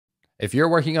If you're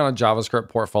working on a JavaScript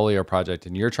portfolio project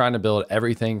and you're trying to build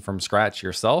everything from scratch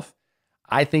yourself,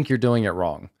 I think you're doing it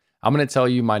wrong. I'm going to tell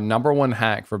you my number one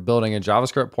hack for building a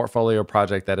JavaScript portfolio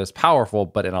project that is powerful,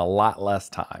 but in a lot less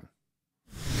time.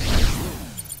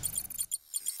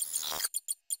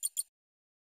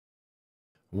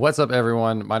 What's up,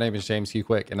 everyone? My name is James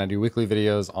Quick, and I do weekly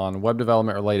videos on web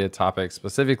development related topics,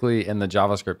 specifically in the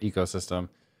JavaScript ecosystem.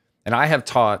 And I have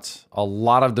taught a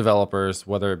lot of developers,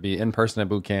 whether it be in person at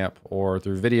bootcamp or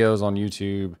through videos on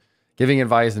YouTube, giving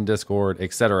advice in Discord,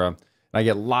 etc. And I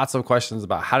get lots of questions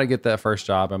about how to get that first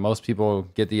job. And most people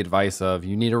get the advice of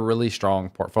you need a really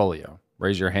strong portfolio.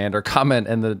 Raise your hand or comment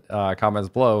in the comments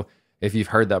below if you've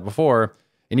heard that before.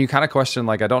 And you kind of question,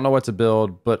 like, I don't know what to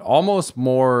build, but almost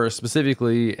more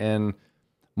specifically and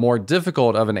more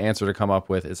difficult of an answer to come up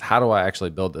with is how do I actually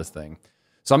build this thing?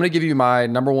 So I'm going to give you my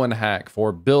number one hack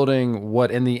for building what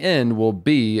in the end will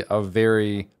be a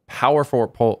very powerful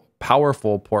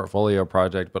portfolio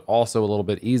project, but also a little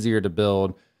bit easier to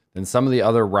build than some of the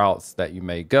other routes that you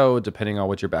may go, depending on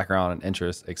what your background and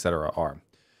interests, etc. are.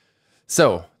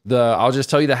 So I'll just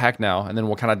tell you the hack now, and then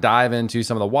we'll kind of dive into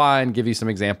some of the why and give you some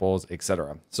examples,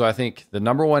 etc. So I think the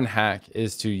number one hack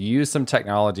is to use some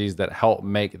technologies that help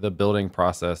make the building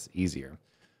process easier.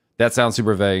 That sounds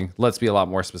super vague. Let's be a lot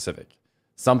more specific.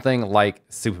 Something like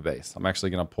Supabase. I'm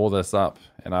actually going to pull this up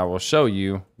and I will show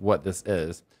you what this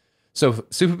is. So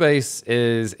Supabase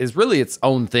is really its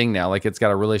own thing now. Like, it's got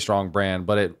a really strong brand,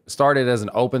 but it started as an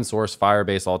open source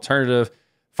Firebase alternative.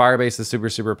 Firebase is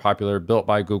super popular, built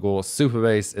by Google.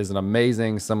 Supabase is an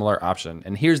amazing similar option.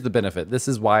 And here's the benefit. This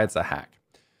is why it's a hack.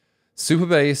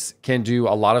 Supabase can do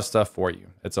a lot of stuff for you.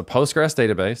 It's a Postgres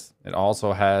database. It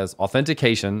also has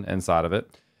authentication inside of it.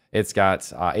 It's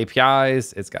got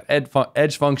APIs, it's got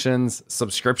edge functions,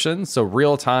 subscriptions, so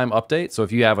real-time updates. So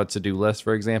if you have a to-do list,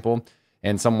 for example,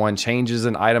 and someone changes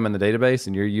an item in the database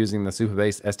and you're using the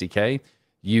Supabase SDK,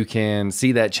 you can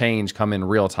see that change come in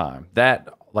real time. That,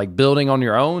 like, building on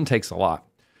your own takes a lot.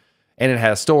 And it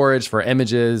has storage for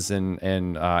images and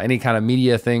any kind of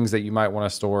media things that you might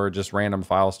want to store, just random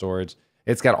file storage.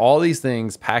 It's got all these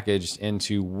things packaged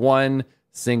into one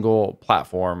single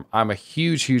platform. I'm a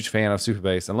huge fan of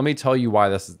Supabase, and let me tell you why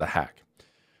this is the hack.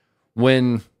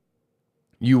 When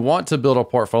you want to build a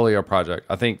portfolio project,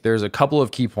 I think there's a couple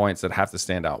of key points that have to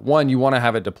stand out. One, you want to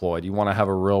have it deployed. You want to have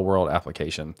a real world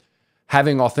application.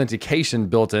 Having authentication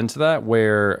built into that,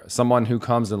 where someone who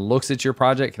comes and looks at your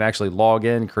project can actually log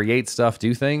in, create stuff,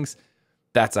 do things,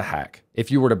 that's a hack.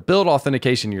 If you were to build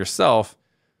authentication yourself,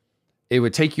 it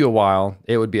would take you a while.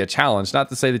 It would be a challenge. Not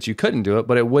to say that you couldn't do it,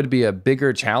 but it would be a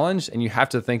bigger challenge, and you have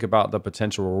to think about the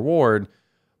potential reward,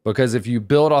 because if you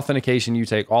build authentication, you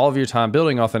take all of your time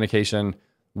building authentication,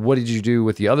 what did you do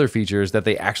with the other features that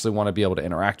they actually want to be able to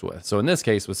interact with? So in this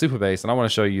case with Supabase, and I want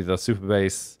to show you the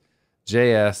Supabase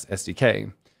JS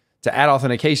SDK. To add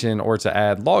authentication or to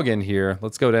add login here,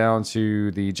 let's go down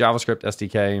to the JavaScript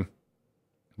SDK,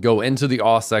 go into the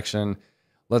auth section.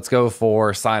 Let's go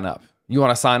for sign up. You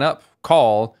want to sign up?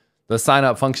 Call the sign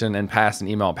up function and pass an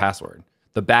email and password.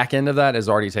 The back end of that is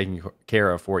already taken care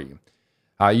of for you.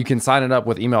 You can sign it up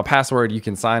with email password. You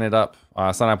can sign up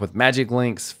with magic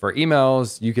links for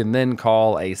emails. You can then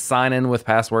call a sign in with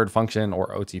password function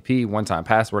or OTP, one-time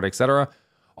password, etc.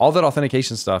 All that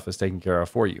authentication stuff is taken care of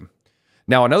for you.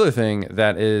 Now, another thing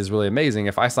that is really amazing,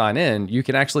 if I sign in, you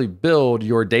can actually build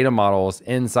your data models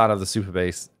inside of the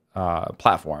Supabase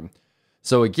platform.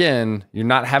 So again, you're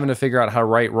not having to figure out how to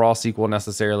write raw SQL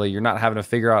necessarily. You're not having to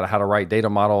figure out how to write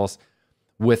data models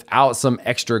without some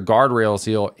extra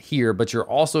guardrails here, but you're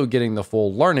also getting the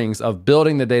full learnings of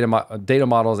building the data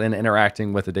models and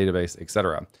interacting with the database,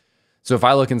 etc. So if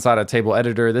I look inside a table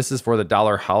editor, this is for the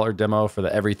 $1 demo for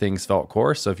the Everything Svelte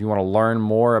course. So if you want to learn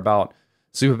more about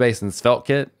Supabase and Svelte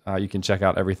Kit, you can check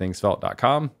out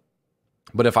everythingsvelte.com.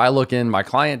 But if I look in my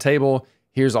client table,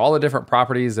 here's all the different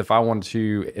properties. If I want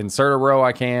to insert a row,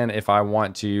 I can. If I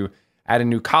want to add a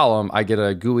new column, I get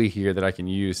a GUI here that I can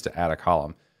use to add a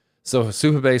column. So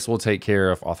Supabase will take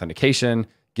care of authentication,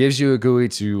 gives you a GUI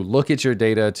to look at your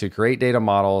data, to create data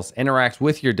models, interact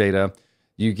with your data.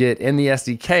 You get in the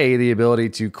SDK the ability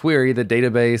to query the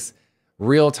database,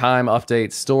 real-time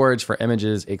updates, storage for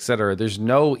images, etc. There's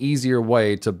no easier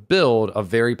way to build a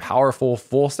very powerful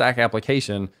full stack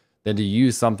application than to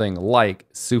use something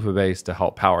like Supabase to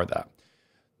help power that.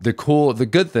 The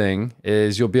good thing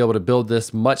is you'll be able to build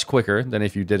this much quicker than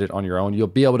if you did it on your own. You'll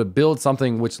be able to build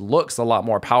something which looks a lot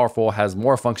more powerful, has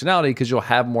more functionality, because you'll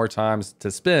have more time to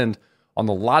spend on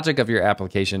the logic of your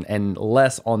application and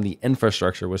less on the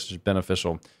infrastructure, which is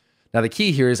beneficial. Now, the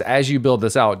key here is as you build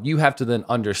this out, you have to then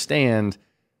understand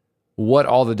what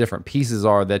all the different pieces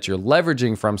are that you're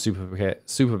leveraging from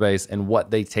Supabase and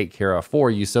what they take care of for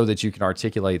you so that you can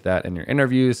articulate that in your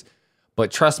interviews.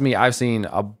 But trust me, I've seen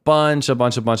a bunch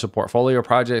of portfolio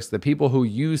projects. The people who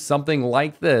use something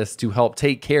like this to help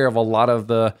take care of a lot of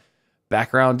the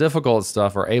background difficult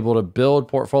stuff are able to build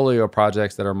portfolio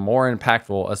projects that are more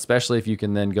impactful, especially if you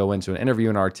can then go into an interview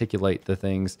and articulate the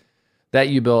things that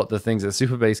you built, the things that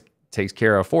Supabase takes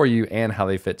care of for you, and how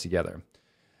they fit together.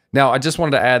 Now, I just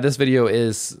wanted to add, this video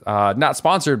is not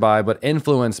sponsored by, but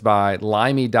influenced by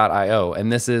Limey.io.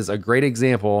 And this is a great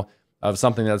example of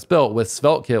something that's built with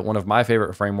SvelteKit, one of my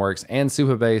favorite frameworks, and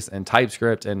Supabase and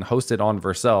TypeScript, and hosted on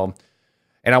Vercel.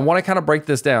 And I want to kind of break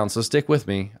this down, so stick with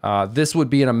me. This would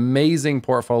be an amazing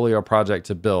portfolio project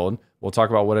to build. We'll talk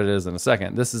about what it is in a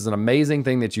second. This is an amazing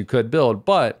thing that you could build,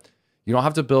 but you don't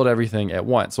have to build everything at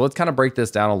once. So let's kind of break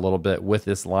this down a little bit with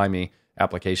this Limey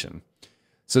application.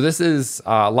 So this is,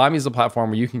 Limey is a platform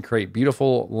where you can create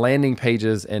beautiful landing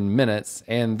pages in minutes.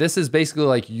 And this is basically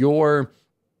like your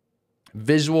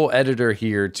visual editor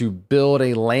here to build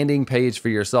a landing page for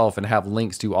yourself and have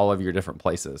links to all of your different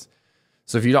places.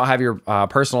 So if you don't have your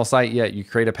personal site yet, you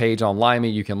create a page on Limey.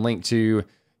 You can link to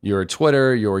your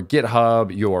Twitter, your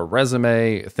GitHub, your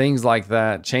resume, things like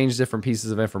that. Change different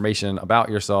pieces of information about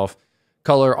yourself,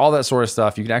 color, all that sort of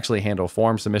stuff. You can actually handle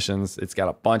form submissions. It's got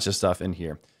a bunch of stuff in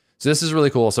here. So this is really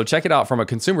cool. So check it out from a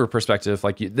consumer perspective.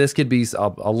 Like this could be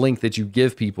a link that you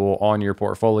give people on your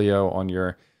portfolio, on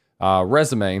your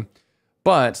resume.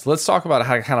 But let's talk about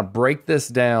how to kind of break this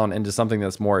down into something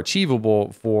that's more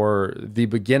achievable for the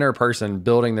beginner person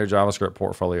building their JavaScript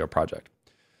portfolio project.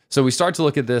 So we start to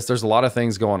look at this. There's a lot of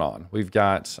things going on. We've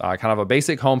got kind of a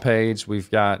basic homepage.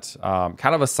 We've got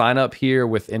kind of a sign up here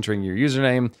with entering your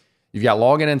username. You've got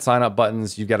login and sign up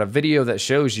buttons. You've got a video that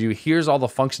shows you here's all the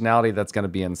functionality that's going to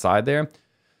be inside there.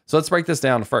 So let's break this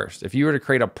down first. If you were to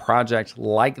create a project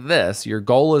like this, your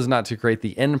goal is not to create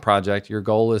the end project. Your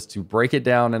goal is to break it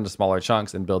down into smaller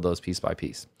chunks and build those piece by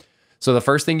piece. So the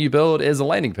first thing you build is a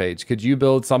landing page. Could you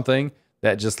build something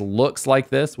that just looks like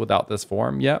this without this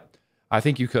form? Yep, I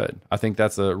think you could. I think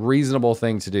that's a reasonable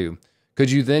thing to do. Could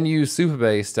you then use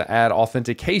Supabase to add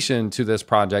authentication to this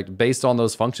project based on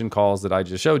those function calls that I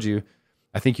just showed you?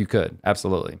 I think you could,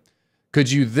 absolutely. Could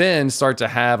you then start to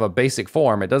have a basic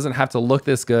form? It doesn't have to look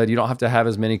this good. You don't have to have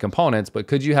as many components, but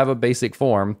could you have a basic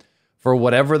form for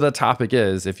whatever the topic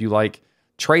is? If you like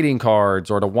trading cards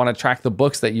or to want to track the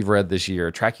books that you've read this year,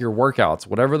 track your workouts,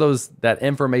 whatever that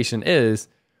information is,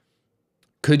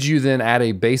 could you then add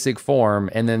a basic form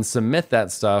and then submit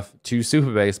that stuff to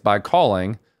Supabase by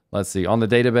calling, let's see, on the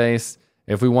database,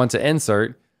 if we want to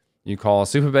insert, you call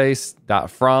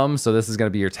supabase.from, so this is going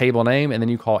to be your table name, and then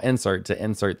you call insert to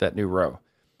insert that new row.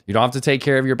 You don't have to take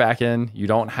care of your backend. You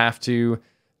don't have to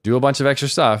do a bunch of extra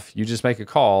stuff. You just make a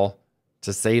call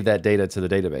to save that data to the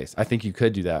database. I think you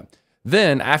could do that.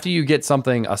 Then after you get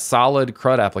something, a solid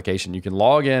CRUD application, you can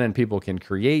log in and people can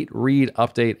create, read,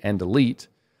 update, and delete.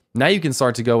 Now you can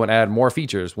start to go and add more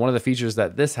features. One of the features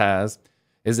that this has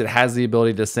is it has the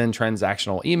ability to send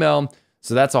transactional email.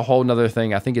 So that's a whole nother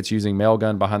thing. I think it's using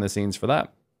Mailgun behind the scenes for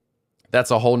that. That's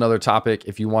a whole nother topic.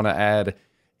 If you want to add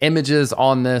images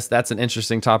on this, that's an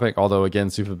interesting topic. Although again,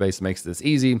 Supabase makes this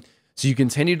easy. So you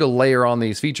continue to layer on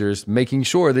these features, making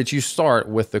sure that you start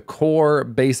with the core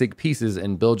basic pieces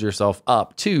and build yourself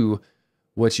up to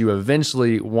what you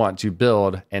eventually want to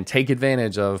build and take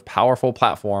advantage of powerful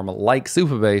platform like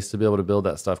Supabase to be able to build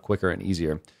that stuff quicker and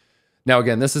easier. Now,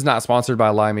 again, this is not sponsored by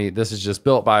Limey. This is just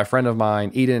built by a friend of mine,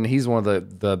 Eden. He's one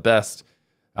of the best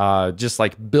just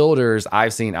like builders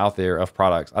I've seen out there of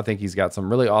products. I think he's got some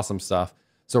really awesome stuff.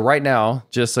 So right now,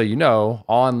 just so you know,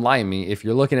 on Limey, if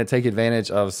you're looking to take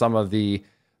advantage of some of the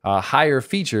higher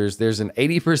features, there's an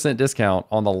 80% discount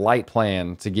on the Lite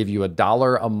plan to give you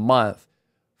 $1 a month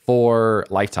for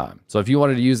lifetime. So if you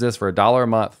wanted to use this for $1 a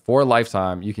month for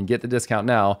lifetime, you can get the discount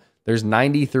now. There's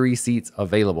 93 seats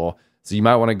available. So you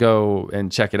might want to go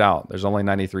and check it out. There's only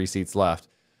 93 seats left.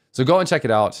 So go and check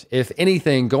it out. If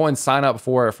anything, go and sign up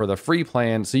for it for the free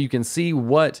plan so you can see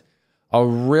what a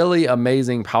really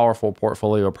amazing, powerful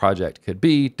portfolio project could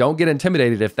be. Don't get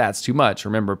intimidated if that's too much.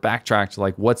 Remember, backtrack to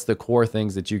like what's the core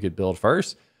things that you could build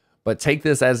first. But take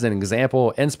this as an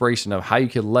example, inspiration of how you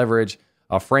could leverage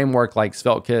a framework like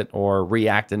SvelteKit or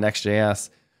React and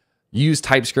Next.js. Use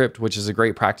TypeScript, which is a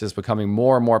great practice, becoming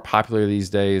more and more popular these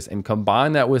days, and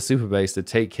combine that with Supabase to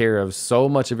take care of so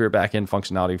much of your backend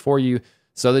functionality for you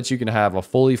so that you can have a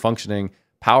fully functioning,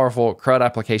 powerful CRUD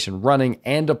application running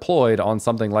and deployed on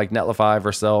something like Netlify,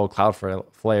 Vercel,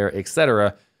 Cloudflare,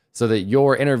 etc., so that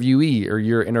your interviewee or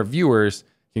your interviewers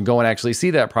can go and actually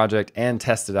see that project and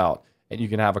test it out and you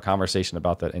can have a conversation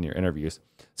about that in your interviews.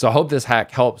 So I hope this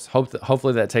hack helps.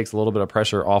 Hopefully that takes a little bit of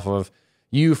pressure off of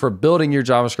you for building your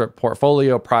JavaScript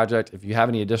portfolio project. If you have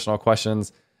any additional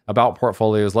questions about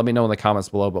portfolios, let me know in the comments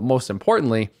below. But most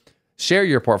importantly, share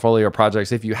your portfolio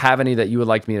projects if you have any that you would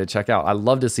like me to check out. I'd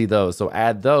love to see those. So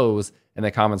add those in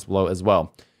the comments below as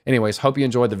well. Anyways, hope you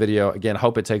enjoyed the video. Again,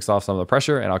 hope it takes off some of the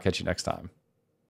pressure, and I'll catch you next time.